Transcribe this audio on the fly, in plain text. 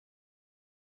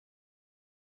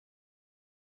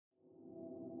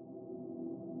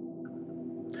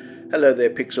Hello there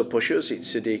pixel pushers,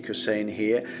 it's Sadiq Hussain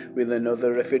here with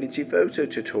another Affinity photo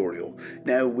tutorial.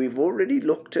 Now we've already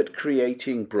looked at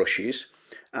creating brushes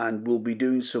and we'll be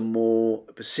doing some more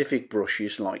specific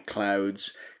brushes like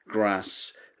clouds,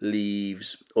 grass,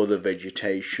 leaves, other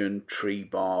vegetation, tree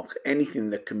bark, anything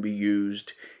that can be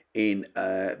used in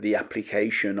the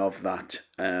application of that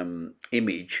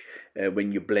image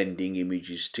when you're blending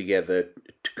images together,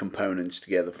 components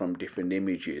together from different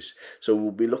images. So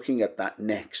we'll be looking at that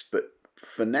next, but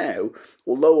for now,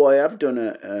 although I have done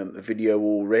a video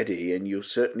already, and you'll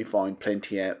certainly find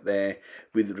plenty out there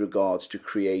with regards to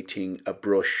creating a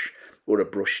brush or a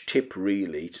brush tip.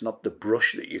 Really, it's not the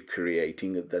brush that you're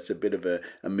creating, that's a bit of a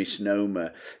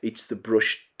misnomer. It's the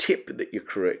brush tip that you're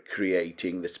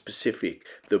creating, the specific.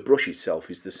 The brush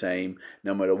itself is the same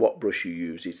no matter what brush you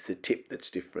use, it's the tip that's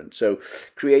different. So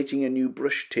creating a new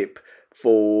brush tip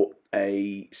for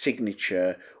a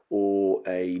signature or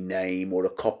a name or a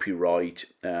copyright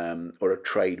or a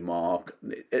trademark,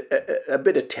 a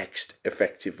bit of text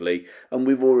effectively, and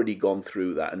we've already gone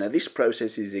through that. Now this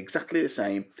process is exactly the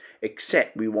same,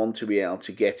 except we want to be able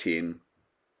to get in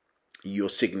your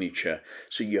signature.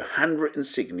 So your handwritten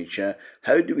signature,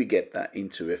 how do we get that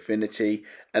into Affinity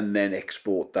and then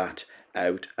export that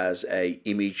out as a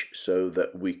image so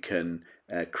that we can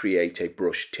create a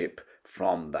brush tip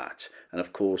from that? And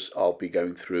of course I'll be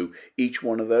going through each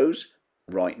one of those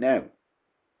right now.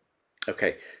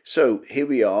 Okay, so here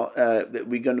we are.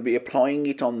 We're going to be applying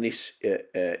it on this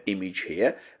image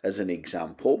here as an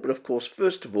example, but of course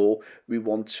first of all we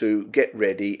want to get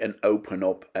ready and open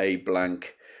up a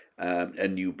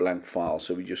new blank file.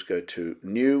 So we just go to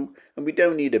new, and we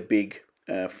don't need a big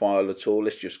file at all.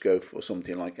 Let's just go for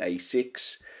something like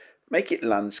A6. Make it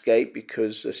landscape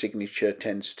because a signature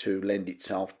tends to lend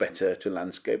itself better to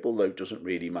landscape, although it doesn't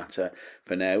really matter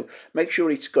for now. Make sure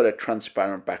it's got a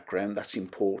transparent background, that's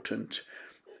important.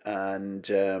 And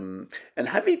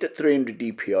having it at 300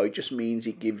 dpi just means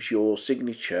it gives your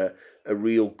signature a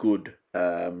real good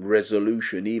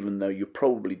resolution, even though you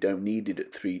probably don't need it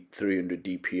at 300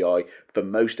 dpi for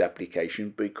most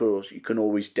applications, because you can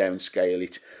always downscale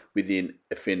it within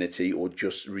Affinity or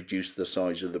just reduce the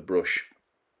size of the brush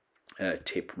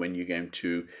tip when you're going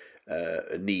to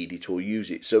need it or use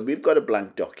it. So we've got a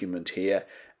blank document here,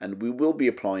 and we will be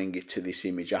applying it to this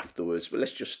image afterwards, but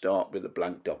let's just start with a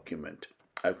blank document.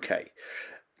 Okay,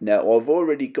 now I've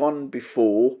already gone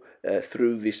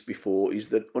through this before, is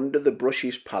that under the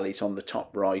brushes palette on the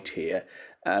top right here,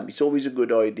 it's always a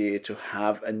good idea to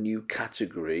have a new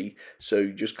category. So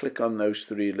you just click on those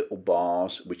three little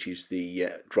bars, which is the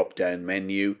drop down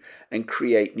menu, and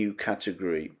create new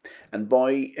category. And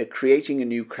by creating a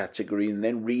new category and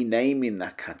then renaming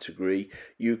that category,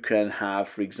 you can have,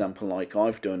 for example, like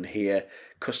I've done here,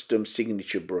 custom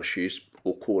signature brushes,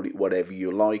 or call it whatever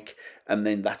you like, and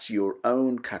then that's your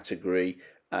own category.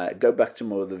 Go back to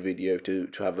my other video to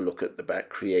have a look at about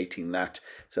creating that,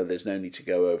 so there's no need to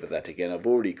go over that again. I've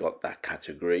already got that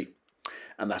category,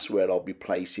 and that's where I'll be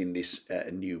placing this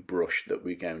new brush that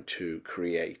we're going to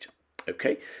create.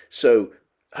 Okay, so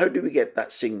how do we get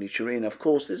that signature in? Of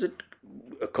course, there's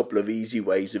a couple of easy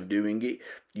ways of doing it.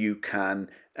 You can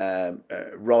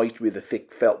write with a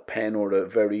thick felt pen or a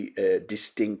very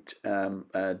distinct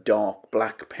dark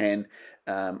black pen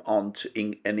onto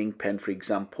an ink pen, for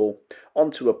example,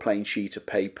 onto a plain sheet of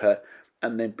paper,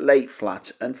 and then lay it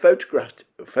flat and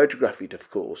photograph it,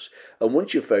 of course. And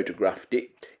once you've photographed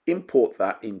it, import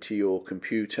that into your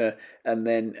computer and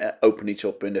then open it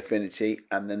up in Affinity,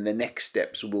 and then the next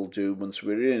steps we'll do once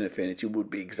we're in Affinity would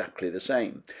be exactly the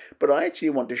same. But I actually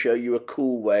want to show you a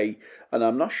cool way, and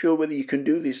I'm not sure whether you can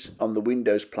do this on the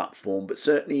Windows platform, but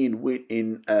certainly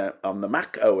on the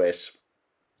Mac OS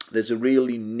there's a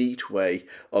really neat way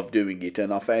of doing it,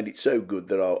 and I found it so good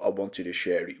that I wanted to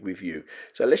share it with you.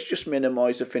 So let's just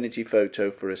minimize Affinity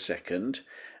Photo for a second,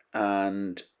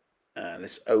 and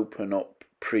let's open up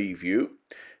preview.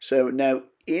 So now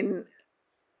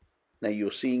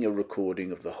you're seeing a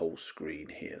recording of the whole screen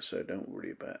here, so don't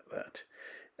worry about that.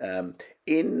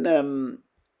 In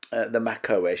the Mac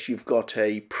OS, you've got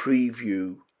a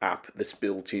preview app that's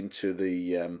built into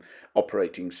the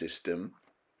operating system,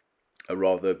 or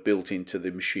rather built into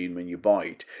the machine when you buy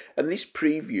it. And this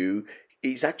preview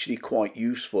is actually quite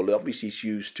useful. Obviously it's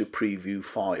used to preview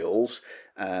files,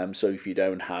 so if you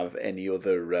don't have any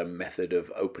other method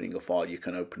of opening a file, you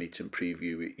can open it and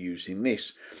preview it using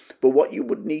this. But what you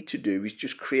would need to do is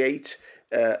just create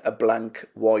a blank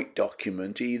white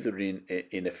document, either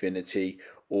in Affinity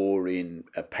or in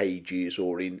Pages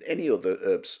or in any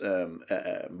other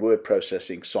word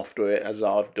processing software, as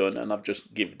I've done, and I've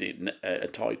just given it a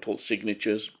title,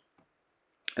 Signatures.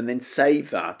 and then save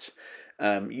that.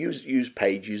 Use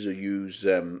Pages or use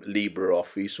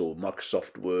LibreOffice or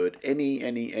Microsoft Word,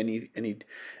 any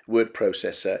word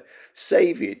processor.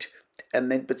 Save it,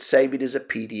 and then save it as a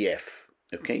PDF.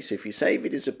 Okay, so if you save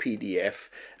it as a PDF,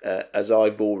 as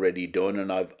I've already done,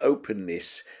 and I've opened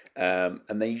this, and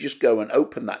then you just go and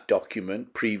open that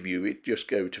document, preview it. Just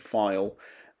go to File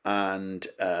and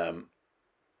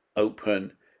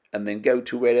Open, and then go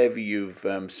to wherever you've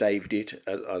saved it,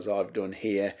 as I've done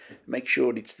here. Make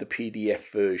sure it's the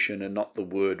PDF version and not the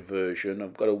Word version.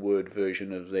 I've got a Word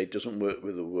version of it, doesn't work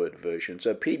with the Word version.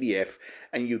 So PDF,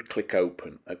 and you'd click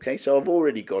Open. Okay, so I've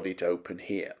already got it open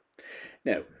here.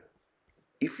 Now,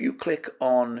 if you click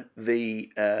on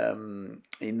the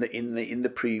in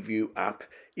the preview app,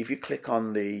 if you click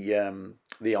on the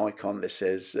icon that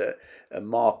says a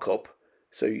markup,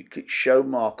 so you click show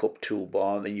markup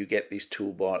toolbar, and then you get this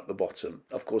toolbar at the bottom.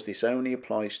 Of course, this only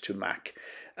applies to Mac.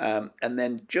 And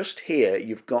then just here,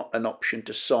 you've got an option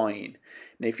to sign.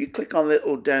 Now, if you click on the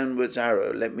little downwards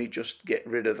arrow, let me just get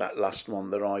rid of that last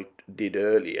one that I did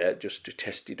earlier, just to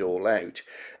test it all out.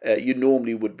 You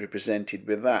normally would be presented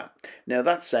with that. Now,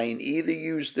 that's saying either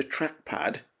use the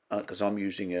trackpad, because I'm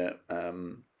using a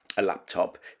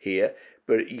laptop here,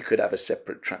 but you could have a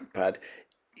separate trackpad.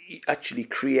 Actually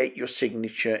create your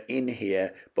signature in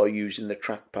here by using the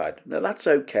trackpad. Now, that's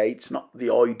okay. It's not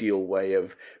the ideal way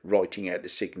of writing out a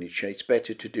signature. It's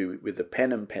better to do it with a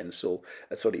pen and pencil,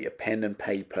 a pen and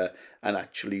paper, and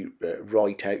actually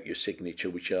write out your signature,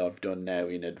 which I've done now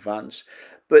in advance.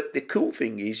 But the cool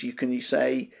thing is you can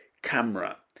say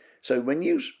camera. So when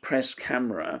you press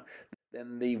camera,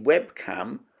 then the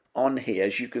webcam on here,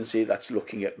 as you can see, that's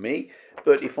looking at me.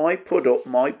 But if I put up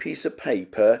my piece of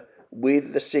paper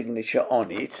with the signature on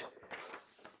it,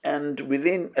 and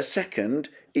within a second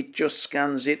it just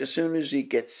scans it. As soon as it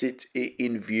gets it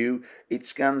in view, it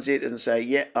scans it and say,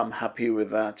 yeah, I'm happy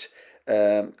with that.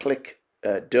 Click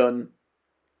done,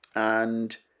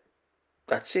 and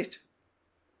that's it.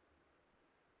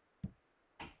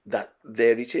 There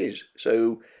it is.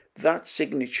 So that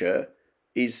signature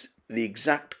is the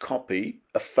exact copy,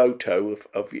 a photo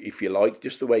of, if you like,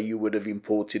 just the way you would have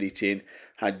imported it in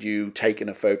had you taken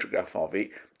a photograph of it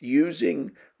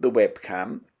using the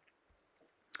webcam.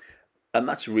 And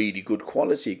that's really good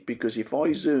quality, because if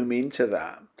I zoom into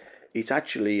that, it's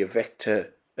actually a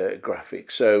vector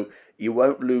graphic, so you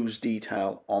won't lose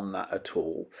detail on that at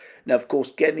all. Now, of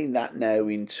course, getting that now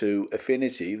into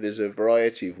Affinity, there's a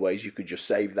variety of ways. You could just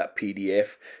save that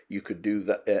PDF, you could do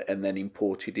that and then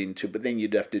import it into, but then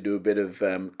you'd have to do a bit of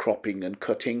cropping and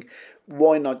cutting.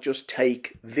 Why not just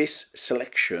take this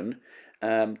selection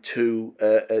to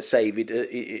save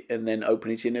it and then open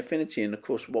it in Affinity? And of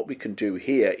course, what we can do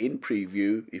here in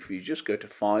preview, if you just go to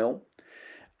File,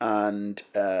 and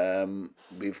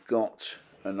we've got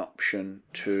an option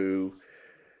to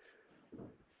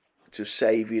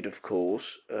save it, of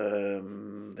course.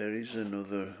 There is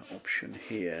another option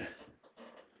here.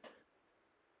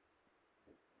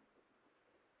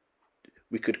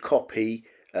 We could copy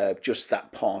just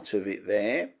that part of it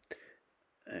there.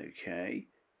 Okay,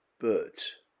 but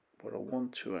what I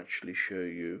want to actually show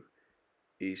you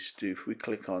is if we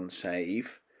click on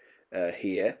save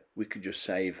here, we could just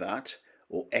save that,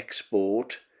 or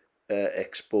export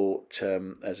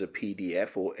as a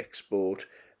PDF, or export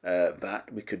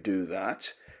that. We could do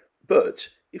that. But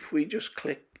if we just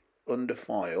click under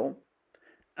File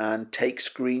and take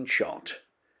screenshot,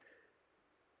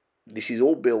 this is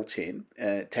all built in.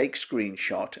 Take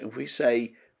screenshot, and if we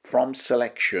say from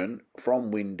selection,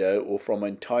 from window, or from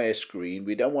entire screen,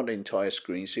 we don't want entire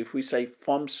screen, so if we say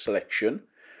from selection,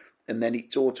 and then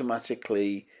it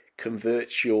automatically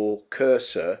converts your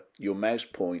cursor, your mouse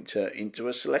pointer, into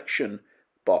a selection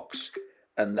box,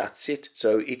 and that's it.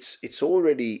 So it's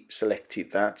already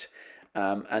selected that,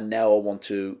 and now I want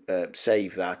to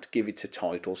save that, give it a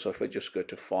title. So if I just go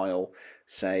to File,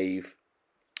 Save,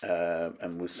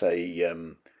 and we'll say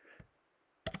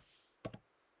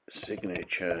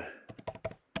signature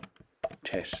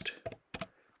test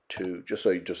 2, just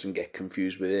so it doesn't get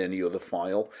confused with any other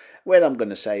file. Where I'm going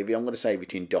to save it, I'm going to save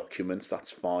it in Documents.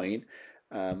 That's fine.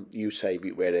 You save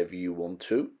it wherever you want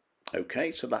to.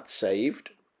 Okay, so that's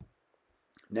saved.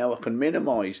 Now I can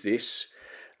minimize this,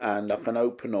 and I can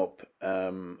open up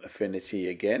Affinity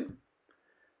again.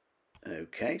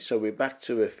 Okay, so we're back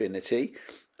to Affinity,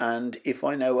 and if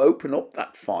I now open up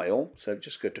that file, so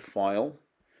just go to File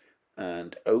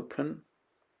and Open,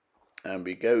 and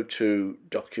we go to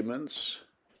Documents.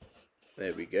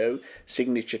 There we go,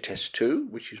 Signature Test 2,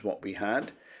 which is what we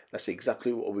had. That's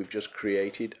exactly what we've just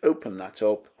created. Open that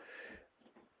up.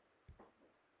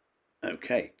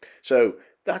 Okay, so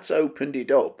that's opened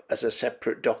it up as a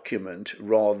separate document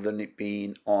rather than it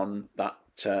being on that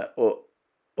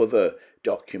other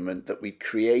document that we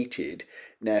created.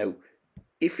 Now,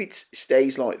 if it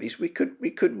stays like this, we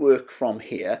could work from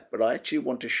here, but I actually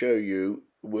want to show you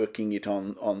working it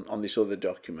on this other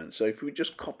document. So if we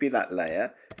just copy that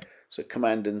layer, so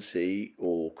Command and C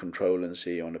or Control and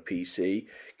C on a PC,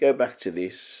 go back to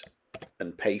this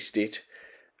and paste it,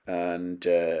 and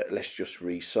let's just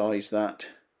resize that.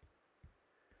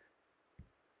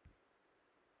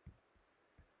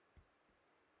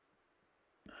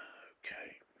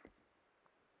 Okay.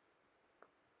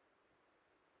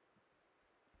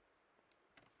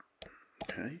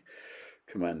 Okay.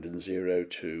 Command and 0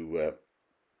 to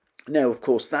now, of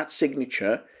course, that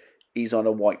signature is on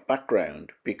a white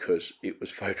background because it was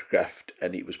photographed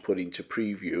and it was put into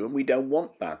preview, and we don't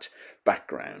want that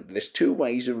background. There's two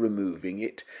ways of removing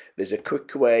it. There's a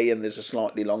quick way and there's a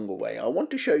slightly longer way. I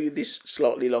want to show you this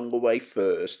slightly longer way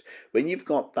first. When you've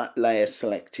got that layer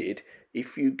selected,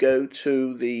 if you go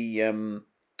to the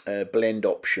blend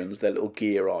options, the little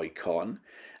gear icon,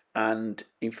 and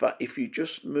in fact if you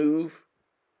just move,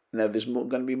 now there's going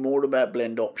to be more about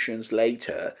blend options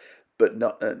later, but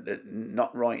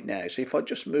not right now. So if I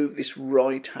just move this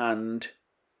right hand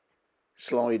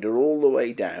slider all the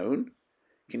way down,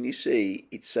 can you see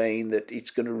it's saying that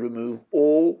it's going to remove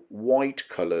all white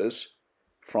colors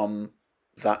from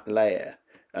that layer?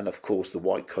 And of course the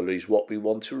white color is what we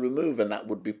want to remove, and that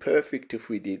would be perfect if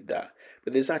we did that.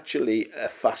 But there's actually a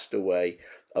faster way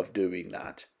of doing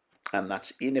that, and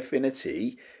that's in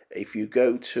Affinity. If you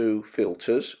go to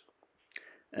filters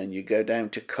and you go down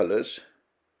to colors,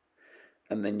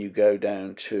 and then you go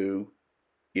down to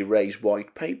erase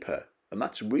white paper, and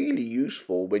that's really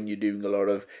useful when you're doing a lot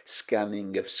of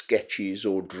scanning of sketches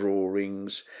or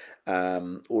drawings,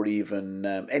 or even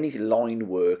any line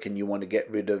work, and you want to get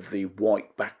rid of the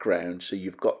white background so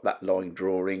you've got that line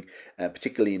drawing,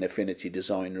 particularly in Affinity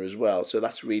Designer as well. So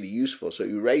that's really useful. So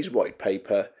erase white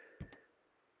paper,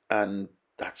 and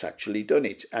that's actually done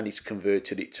it, and it's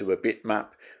converted it to a bitmap,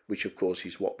 which of course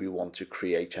is what we want to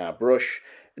create our brush.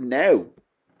 Now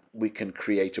we can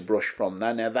create a brush from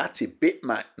that. Now that's a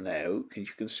bitmap now, because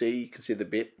you can see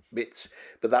the bits,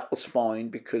 but that was fine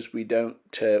because we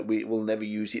will never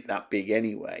use it that big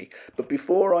anyway. But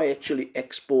before I actually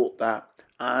export that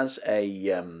as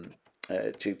a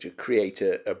to create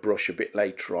a brush a bit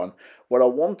later on, what I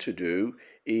want to do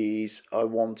is I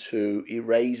want to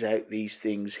erase out these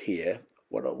things here.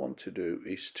 What I want to do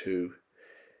is to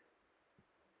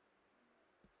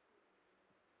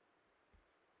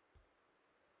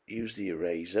use the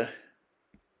eraser,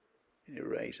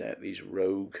 erase out these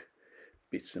rogue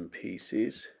bits and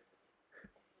pieces,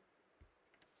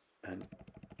 and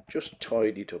just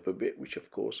tidy it up a bit, which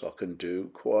of course I can do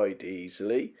quite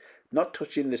easily, not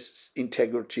touching the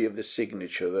integrity of the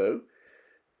signature though.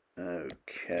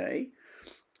 Okay.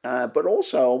 But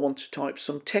also I want to type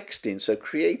some text in, so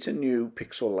create a new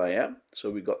pixel layer. So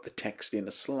we've got the text in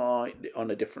a slide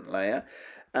on a different layer,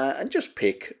 and just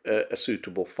pick a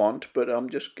suitable font. But I'm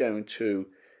just going to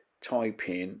type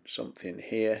in something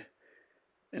here,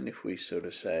 and if we sort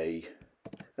of say,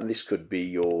 and this could be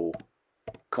your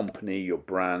company, your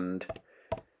brand,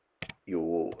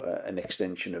 your an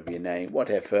extension of your name,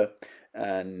 whatever,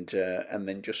 and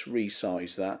then just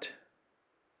resize that.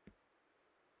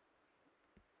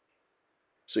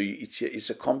 So it's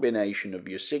a combination of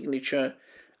your signature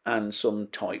and some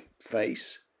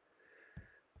typeface.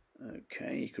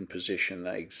 Okay, you can position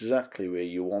that exactly where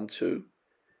you want to.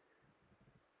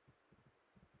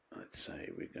 Let's say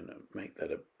we're going to make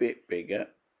that a bit bigger.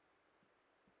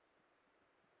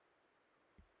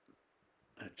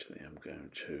 Actually, I'm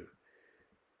going to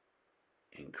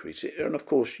increase it. And of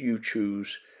course, you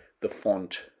choose the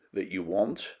font that you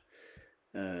want.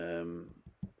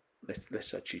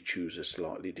 Let's actually choose a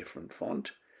slightly different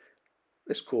font.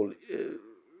 Let's call it,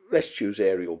 let's choose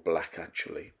Arial Black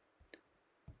actually,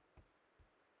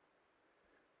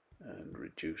 and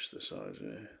reduce the size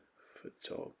of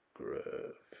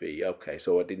photography. Okay,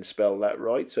 so I didn't spell that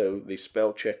right, so the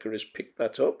spell checker has picked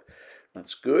that up.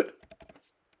 That's good.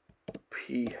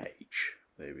 PH,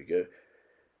 there we go.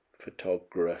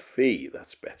 Photography,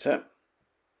 that's better.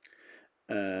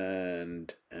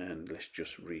 And let's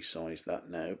just resize that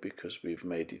now because we've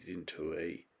made it into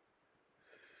a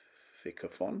thicker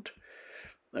font.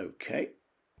 Okay,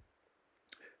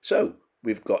 so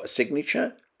we've got a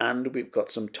signature and we've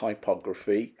got some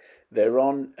typography. They're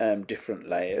on different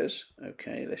layers.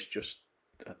 Okay, let's just,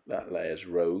 that layer's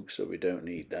rogue, so we don't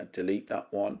need that. Delete that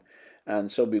one.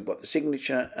 And so we've got the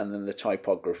signature and then the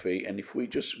typography, and if we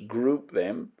just group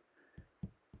them,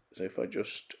 so if I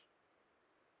just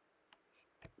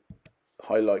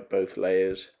highlight both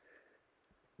layers,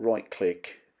 right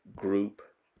click, group,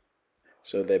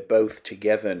 so they're both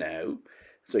together now.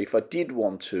 So if I did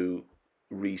want to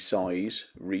resize,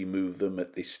 remove them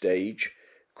at this stage,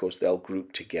 of course they'll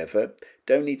group together.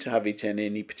 Don't need to have it in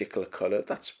any particular color,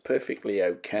 that's perfectly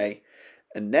okay.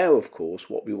 And now of course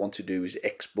what we want to do is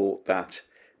export that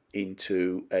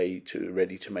into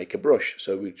ready to make a brush.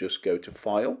 So we just go to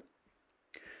File,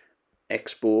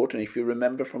 Export, and if you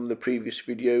remember from the previous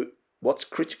video, what's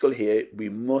critical here, we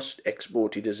must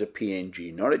export it as a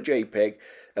PNG, not a JPEG,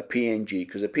 a PNG,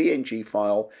 because a PNG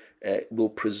file will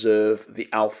preserve the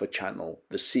alpha channel,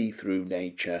 the see-through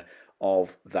nature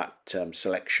of that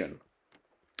selection.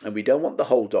 And we don't want the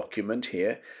whole document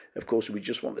here. Of course, we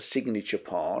just want the signature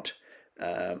part.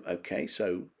 Okay,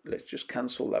 so let's just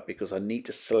cancel that because I need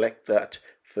to select that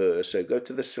first. So go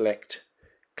to the select,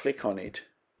 click on it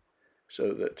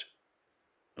so that,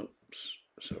 oops,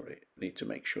 sorry, need to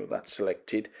make sure that's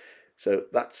selected. So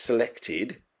that's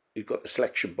selected, you've got the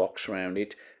selection box around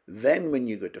it. Then when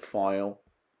you go to File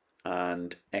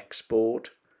and Export,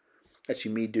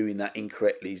 actually me doing that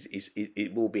incorrectly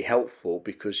it will be helpful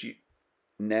because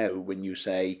now when you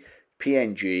say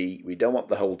PNG, we don't want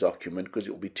the whole document because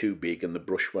it will be too big and the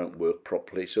brush won't work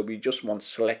properly. So we just want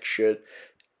selection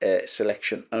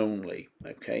only,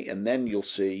 okay, and then you'll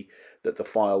see that the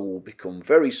file will become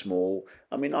very small.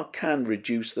 I mean, I can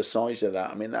reduce the size of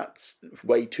that. I mean, that's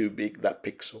way too big, that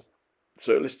pixel.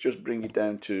 So let's just bring it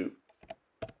down to,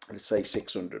 let's say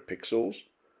 600 pixels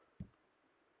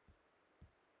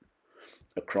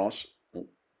across. Oh.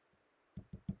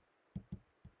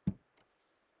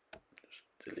 Just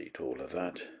delete all of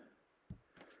that.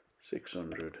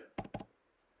 600.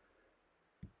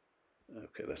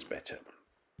 Okay, that's better.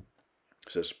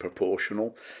 So it's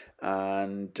proportional,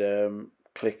 and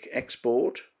click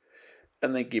Export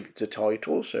and then give it a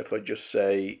title. So if I just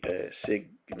say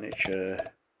signature,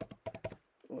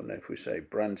 or no, if we say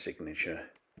brand signature,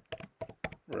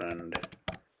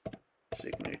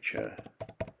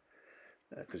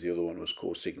 because the other one was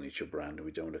called signature brand and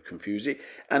we don't want to confuse it.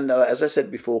 And as I said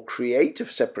before, create a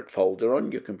separate folder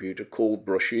on your computer called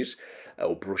brushes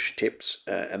or brush tips,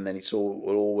 and then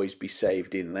will always be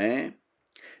saved in there.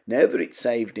 Now that it's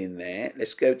saved in there,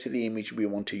 let's go to the image we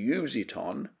want to use it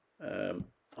on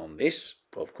this.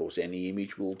 Of course, any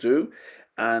image will do.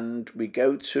 And we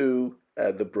go to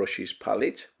the brushes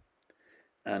palette,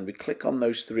 and we click on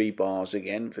those three bars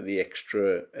again for the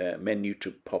extra menu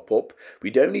to pop up.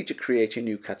 We don't need to create a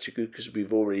new category because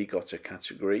we've already got a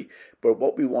category, but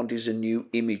what we want is a new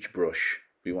image brush.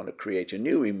 We want to create a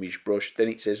new image brush. Then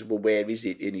it says, well, where is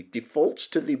it? And it defaults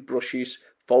to the brushes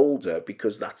folder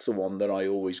because that's the one that I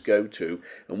always go to,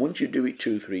 and once you do it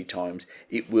 2-3 times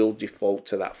it will default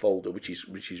to that folder, which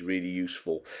is really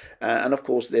useful. And of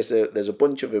course there's a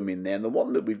bunch of them in there, and the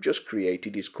one that we've just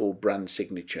created is called brand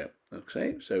signature.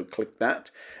 Okay, so click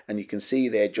that and you can see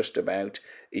there just about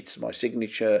it's my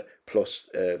signature plus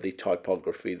the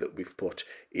typography that we've put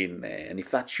in there. And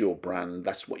if that's your brand,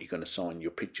 that's what you're going to sign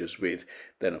your pictures with,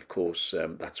 then of course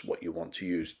that's what you want to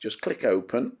use. Just click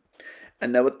open.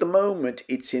 And now at the moment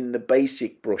it's in the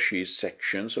basic brushes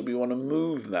section, so we want to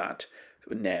move that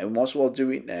now. Might as well do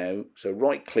it now. So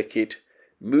right click it,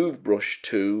 move brush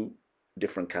to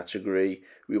different category.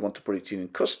 We want to put it in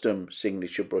custom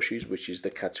signature brushes, which is the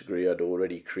category I'd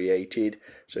already created.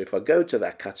 So if I go to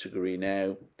that category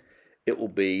now, it will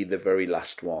be the very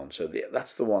last one. So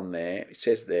that's the one there. It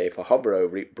says there, if I hover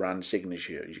over it, brand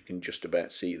signature, you can just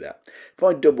about see that. If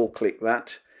I double click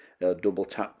that, double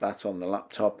tap that on the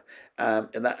laptop,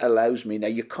 and that allows me, now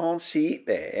you can't see it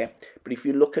there, but if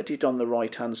you look at it on the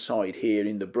right hand side here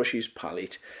in the brushes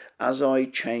palette, as I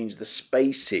change the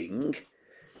spacing,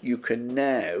 you can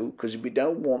now, because we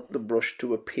don't want the brush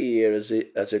to appear as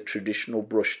a traditional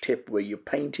brush tip where you're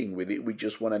painting with it, we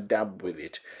just want to dab with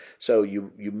it. So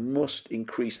you must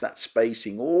increase that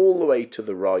spacing all the way to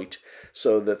the right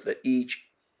so that each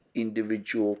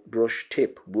individual brush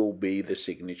tip will be the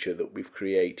signature that we've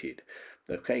created.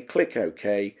 Okay, click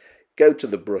OK, go to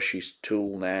the brushes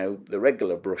tool now, the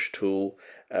regular brush tool,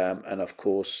 and of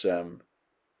course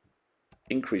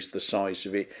increase the size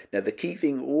of it. Now the key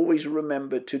thing, always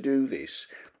remember to do this,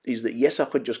 is that yes, I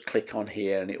could just click on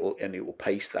here and it will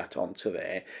paste that onto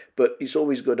there, but it's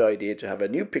always a good idea to have a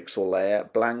new pixel layer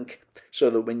blank so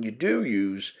that when you do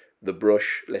use the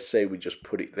brush, let's say we just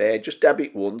put it there, just dab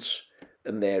it once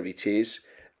and there it is.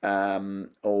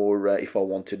 Or if I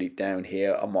wanted it down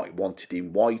here, I might want it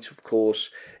in white. Of course,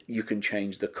 you can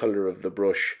change the color of the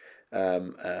brush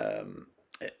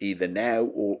either now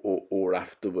or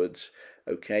afterwards.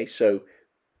 Okay, so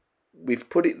we've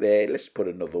put it there. Let's put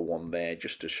another one there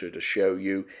just to sort of show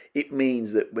you. It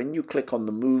means that when you click on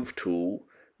the move tool,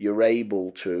 you're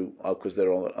able to, because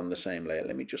they're all on the same layer.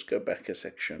 Let me just go back a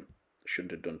section.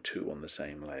 Shouldn't have done two on the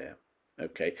same layer.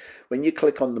 Okay, when you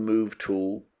click on the move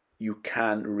tool, you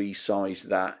can resize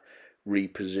that,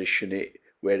 reposition it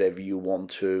wherever you want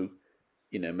to,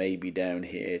 you know, maybe down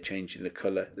here, changing the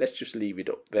color. Let's just leave it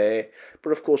up there.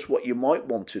 But of course, what you might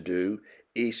want to do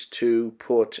is to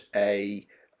put a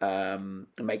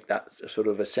make that sort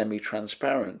of a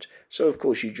semi-transparent. So of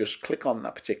course you just click on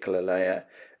that particular layer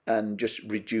and just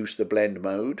reduce the blend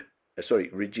mode,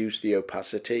 reduce the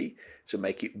opacity to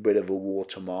make it a bit of a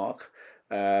watermark.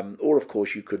 Or of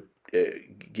course you could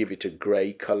give it a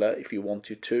grey color if you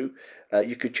wanted to.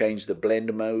 You could change the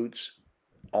blend modes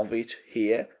of it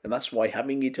here, and that's why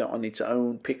having it on its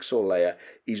own pixel layer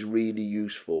is really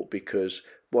useful, because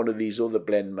one of these other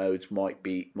blend modes might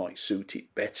suit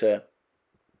it better.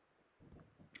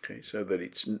 Okay, so that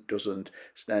it doesn't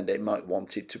stand out. It might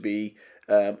want it to be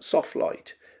soft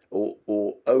light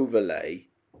or overlay,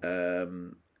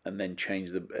 and then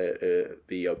change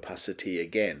the opacity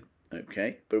again.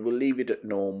 Okay, but we'll leave it at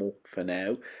normal for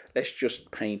now. Let's just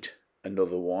paint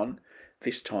another one,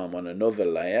 this time on another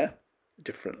layer,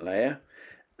 different layer,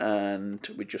 and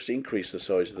we just increase the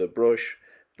size of the brush,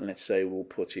 and let's say we'll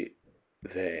put it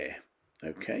there.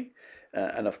 Okay,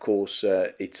 and of course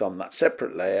it's on that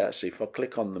separate layer, so if I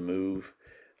click on the move,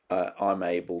 I'm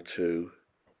able to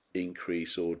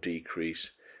increase or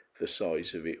decrease the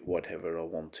size of it, whatever I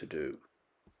want to do.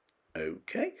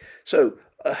 Okay, so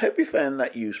I hope you found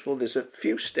that useful. There's a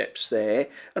few steps there,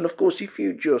 and of course if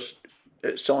you just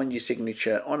sign your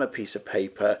signature on a piece of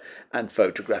paper and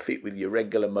photograph it with your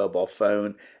regular mobile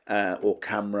phone or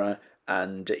camera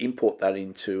and import that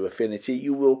into Affinity,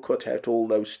 you will cut out all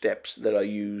those steps that I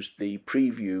used the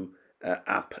preview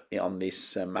app on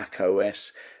this Mac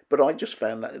OS. But I just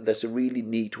found that there's a really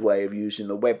neat way of using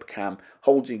the webcam,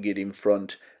 holding it in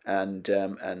front, and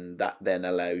that then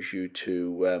allows you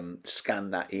to scan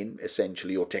that in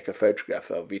essentially, or take a photograph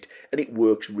of it, and it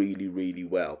works really, really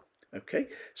well. Okay,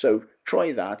 so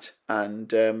try that, and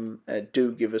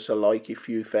do give us a like if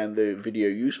you found the video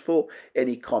useful.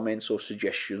 Any comments or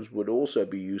suggestions would also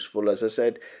be useful. As I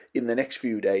said, in the next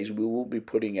few days we will be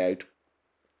putting out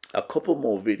a couple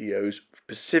more videos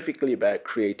specifically about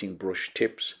creating brush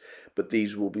tips, but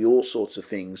these will be all sorts of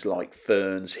things like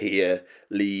ferns here,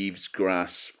 leaves,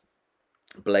 grass,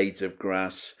 blades of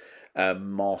grass,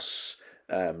 moss,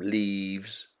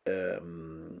 leaves,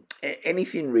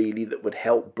 anything really that would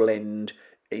help blend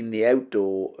in the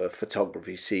outdoor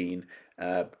photography scene,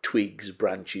 twigs,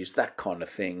 branches, that kind of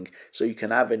thing. So you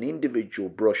can have an individual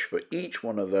brush for each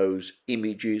one of those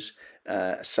images,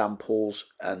 samples,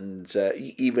 and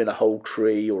even a whole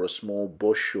tree or a small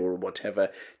bush or whatever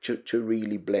to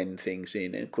really blend things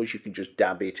in. And of course you can just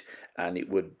dab it and it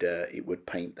would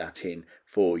paint that in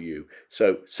for you.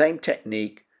 So same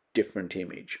technique, different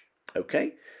image.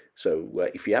 Okay, so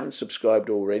if you haven't subscribed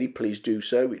already, please do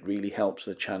so. It really helps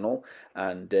the channel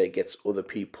and gets other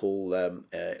people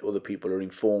are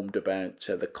informed about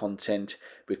the content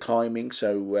we're climbing.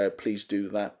 So please do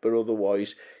that. But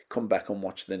otherwise, come back and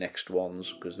watch the next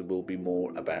ones, because there will be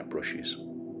more about brushes.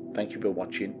 Thank you for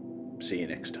watching. See you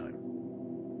next time.